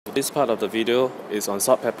This part of the video is on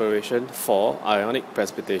salt preparation for ionic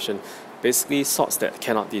precipitation, basically salts that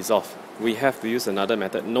cannot dissolve. We have to use another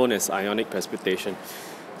method known as ionic precipitation.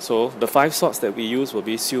 So the 5 salts that we use will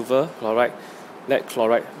be silver chloride, lead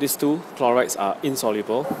chloride. These 2 chlorides are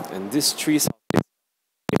insoluble, and these 3 salts,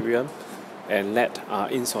 barium and lead, are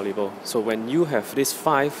insoluble. So when you have these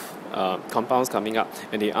 5 compounds coming up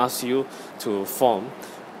and they ask you to form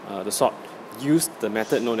the salt, use the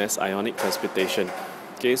method known as ionic precipitation.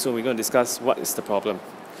 Okay, so we're going to discuss what is the problem.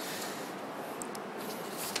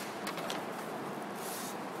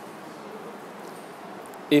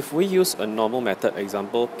 If we use a normal method,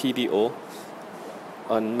 example PbO,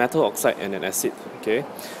 a metal oxide and an acid, okay,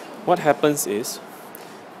 what happens is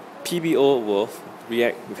PbO will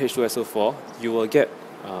react with H2SO4. You will get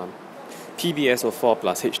PbSO4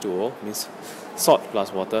 plus H2O, means salt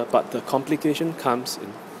plus water, but the complication comes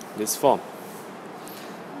in this form.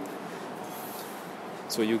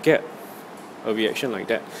 So you get a reaction like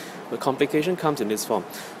that. The complication comes in this form.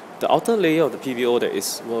 The outer layer of the PbO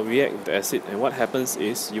will react with the acid, and what happens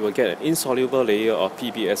is you will get an insoluble layer of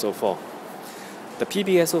PbSO4. The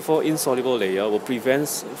PbSO4 insoluble layer will prevent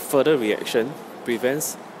further reaction,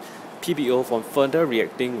 prevents PbO from further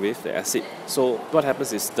reacting with the acid. So what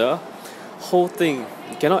happens is the whole thing,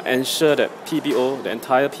 you cannot ensure that PbO, the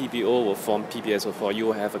entire PbO will form PbSO4. You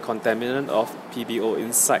will have a contaminant of PbO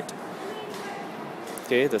inside.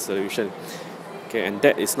 Okay, the solution. Okay, and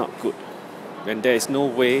that is not good. And there is no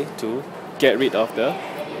way to get rid of the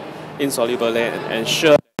insoluble layer and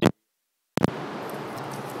ensure.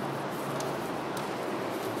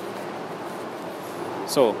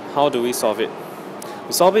 So how do we solve it?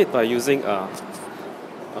 We solve it by using a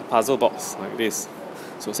puzzle box like this.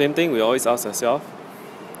 So same thing, we always ask ourselves,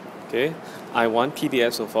 okay, I want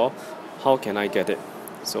PbSO4, how can I get it?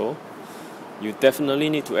 So you definitely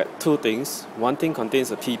need to add 2 things. One thing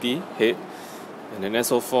contains a Pb head and an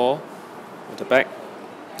SO4 at the back,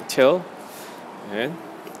 the tail, and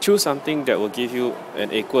choose something that will give you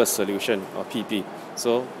an aqueous solution of Pb.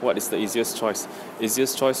 So what is the easiest choice?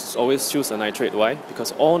 Easiest choice is always choose a nitrate. Why?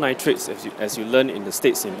 Because all nitrates, as you learn in the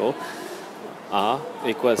state symbol, are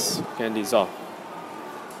aqueous, can dissolve.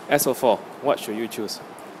 SO4, what should you choose?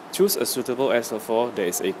 Choose a suitable SO4 that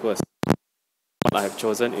is aqueous. What I have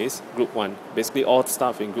chosen is group 1. Basically all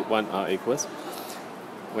stuff in group 1 are aqueous.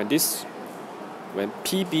 When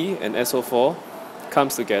Pb and SO4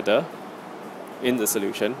 comes together in the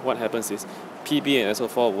solution, what happens is Pb and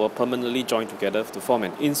SO4 will permanently join together to form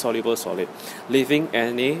an insoluble solid, leaving Na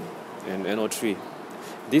and NO3.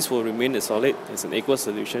 This will remain a solid as an aqueous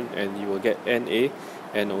solution, and you will get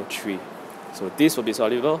NaNO3. So this will be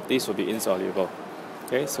soluble, this will be insoluble.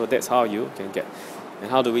 Okay, so that's how you can get.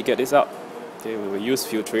 And how do we get this out? Okay, we will use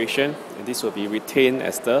filtration, and this will be retained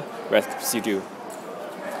as the residue.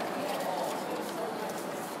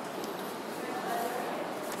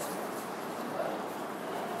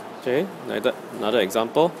 Okay, another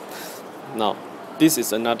example. Now, this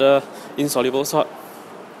is another insoluble salt.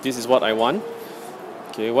 This is what I want.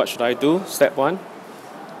 Okay, what should I do? Step 1,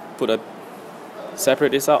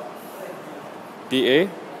 separate this out. Ba,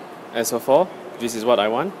 SO4, this is what I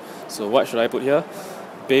want. So what should I put here?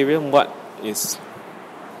 Barium, what is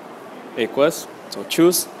aqueous? So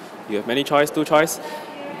choose. You have many choice, 2 choice.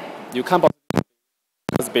 You can't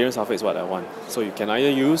because barium sulfate is what I want. So you can either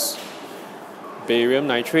use barium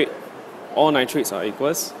nitrate, all nitrates are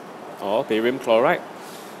aqueous, or barium chloride.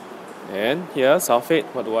 And here, sulfate,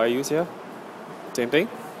 what do I use here? Same thing.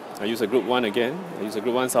 I use a group 1 again. I use a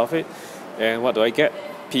group 1 sulfate. And what do I get?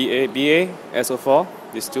 Ba, SO4,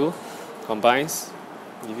 these 2 combines,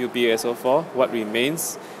 give you BaSO4. What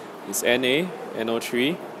remains is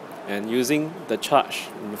NaNO3, and using the charge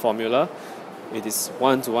in the formula, it is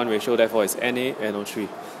 1:1 ratio, therefore it's NaNO3.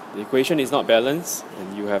 The equation is not balanced,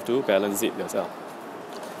 and you have to balance it yourself.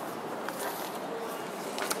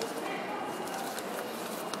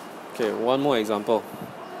 Okay, one more example.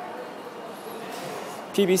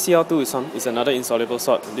 PbCl2 is another insoluble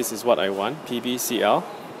salt. This is what I want, PbCl.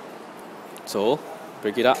 So,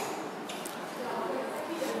 break it up.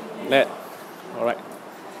 Lead, alright.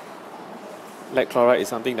 Lead chloride is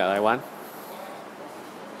something that I want.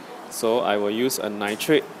 So I will use a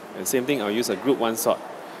nitrate, and same thing, I'll use a group 1 salt.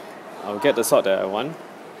 I'll get the salt that I want,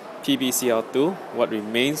 PbCl2. What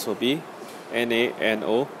remains will be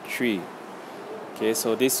NaNO3. Okay,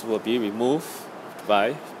 so this will be removed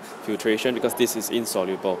by filtration because this is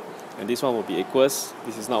insoluble. And this one will be aqueous.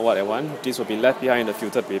 This is not what I want. This will be left behind in the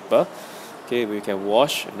filtered paper. Okay, we can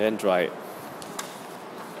wash and then dry it.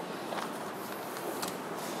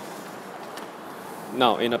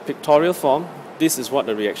 Now, in a pictorial form, this is what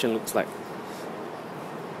the reaction looks like.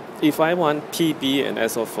 if I want Pb and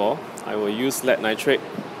SO4, I will use lead nitrate,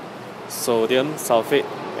 sodium sulfate,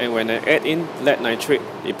 and when I add in lead nitrate,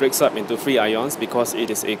 it breaks up into free ions because it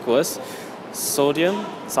is aqueous. Sodium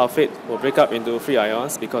sulfate will break up into free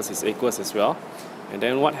ions because it's aqueous as well. And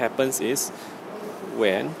then what happens is,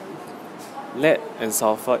 when lead and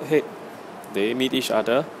sulfate, they meet each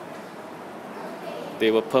other,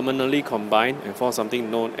 they will permanently combine and form something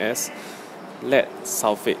known as lead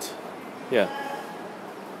sulfate here.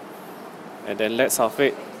 And then lead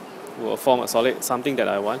sulfate will form a solid, something that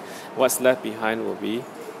I want. What's left behind will be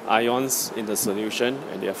ions in the solution,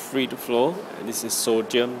 and they are free to flow, and this is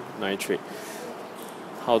sodium nitrate.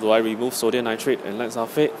 How do I remove sodium nitrate and lead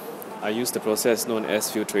sulfate? I use the process known as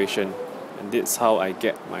filtration, and this is how I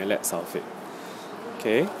get my lead sulfate.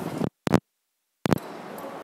 Okay.